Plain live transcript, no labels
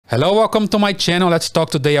Hello, welcome to my channel. Let's talk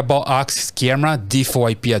today about Axis camera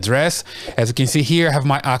default IP address. As you can see here, I have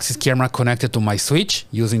my Axis camera connected to my switch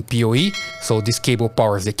using PoE. So this cable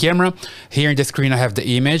powers the camera. Here in the screen, I have the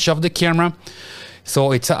image of the camera.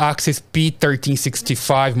 So it's an Axis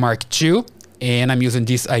P1365 Mark II. And I'm using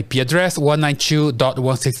this IP address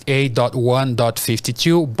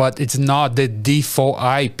 192.168.1.52, but it's not the default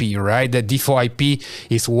IP, right? The default IP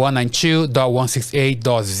is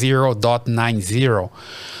 192.168.0.90.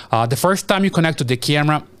 The first time you connect to the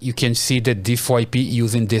camera, you can see the default IP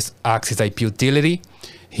using this Axis IP utility.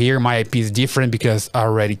 Here my IP is different because I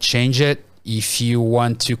already changed it. If you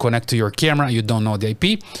want to connect to your camera, you don't know the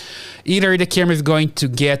IP. Either the camera is going to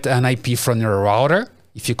get an IP from your router.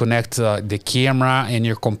 If you connect the camera and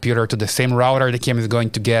your computer to the same router, the camera is going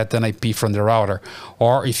to get an IP from the router.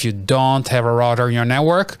 Or if you don't have a router in your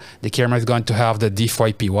network, the camera is going to have the default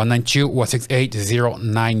IP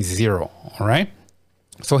 192.168.0.90. All right.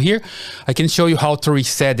 So here I can show you how to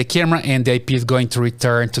reset the camera, and the IP is going to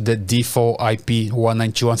return to the default IP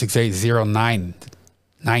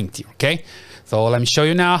 192.168.0.90. Okay. So let me show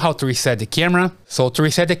you now how to reset the camera. So to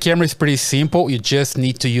reset the camera is pretty simple. You just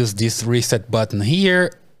need to use this reset button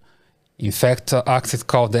here. In fact, Axis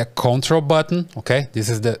called that control button. Okay, this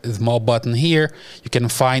is the small button here. You can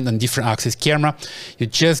find on different Axis camera. You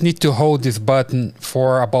just need to hold this button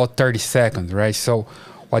for about 30 seconds, right? So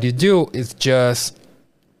what you do is just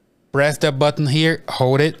press that button here,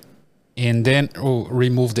 hold it, and then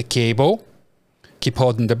remove the cable. Keep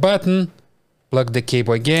holding the button, plug the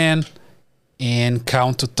cable again, and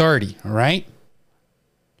count to 30, all right?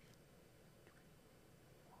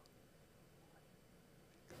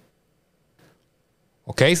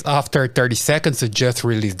 Okay, so after 30 seconds, you just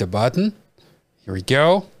release the button. Here we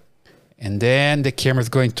go. And then the camera is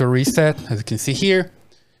going to reset. As you can see here,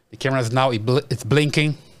 the camera is now, it's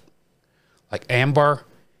blinking like amber.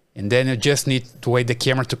 And then you just need to wait the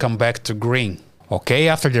camera to come back to green. Okay,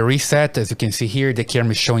 after the reset, as you can see here, the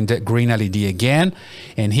camera is showing the green LED again.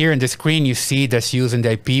 And here in the screen, you see that's using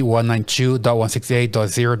the IP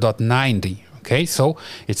 192.168.0.90. Okay, so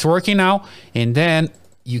it's working now. And then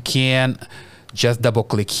you can just double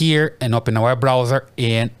click here and open a web browser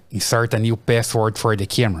and insert a new password for the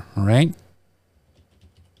camera, all right?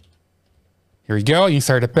 Here we go,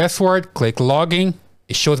 insert a password, click login.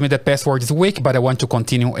 It shows me the password is weak, but I want to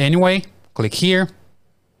continue anyway. Click here.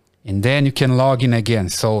 And then you can log in again.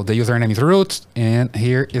 So the username is root, and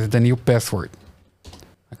here is the new password.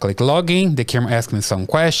 I click login. The camera asks me some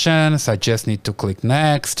questions. I just need to click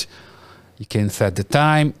next. You can set the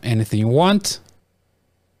time, anything you want.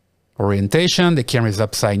 Orientation, the camera is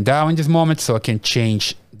upside down in this moment, so I can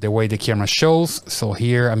change the way the camera shows. So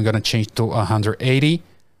here I'm gonna change to 180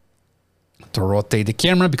 to rotate the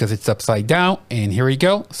camera because it's upside down. And here we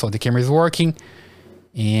go. So the camera is working,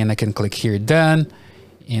 and I can click here, done.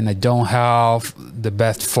 And I don't have the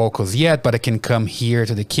best focus yet, but I can come here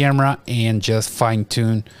to the camera and just fine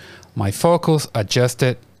tune my focus, adjust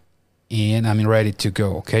it, and I'm ready to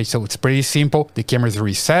go. Okay, so it's pretty simple. The camera is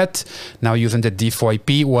reset. Now using the default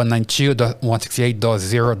IP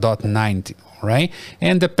 192.168.0.90, right?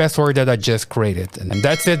 And the password that I just created. And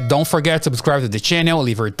that's it. Don't forget to subscribe to the channel,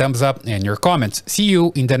 leave your thumbs up and your comments. See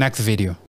you in the next video.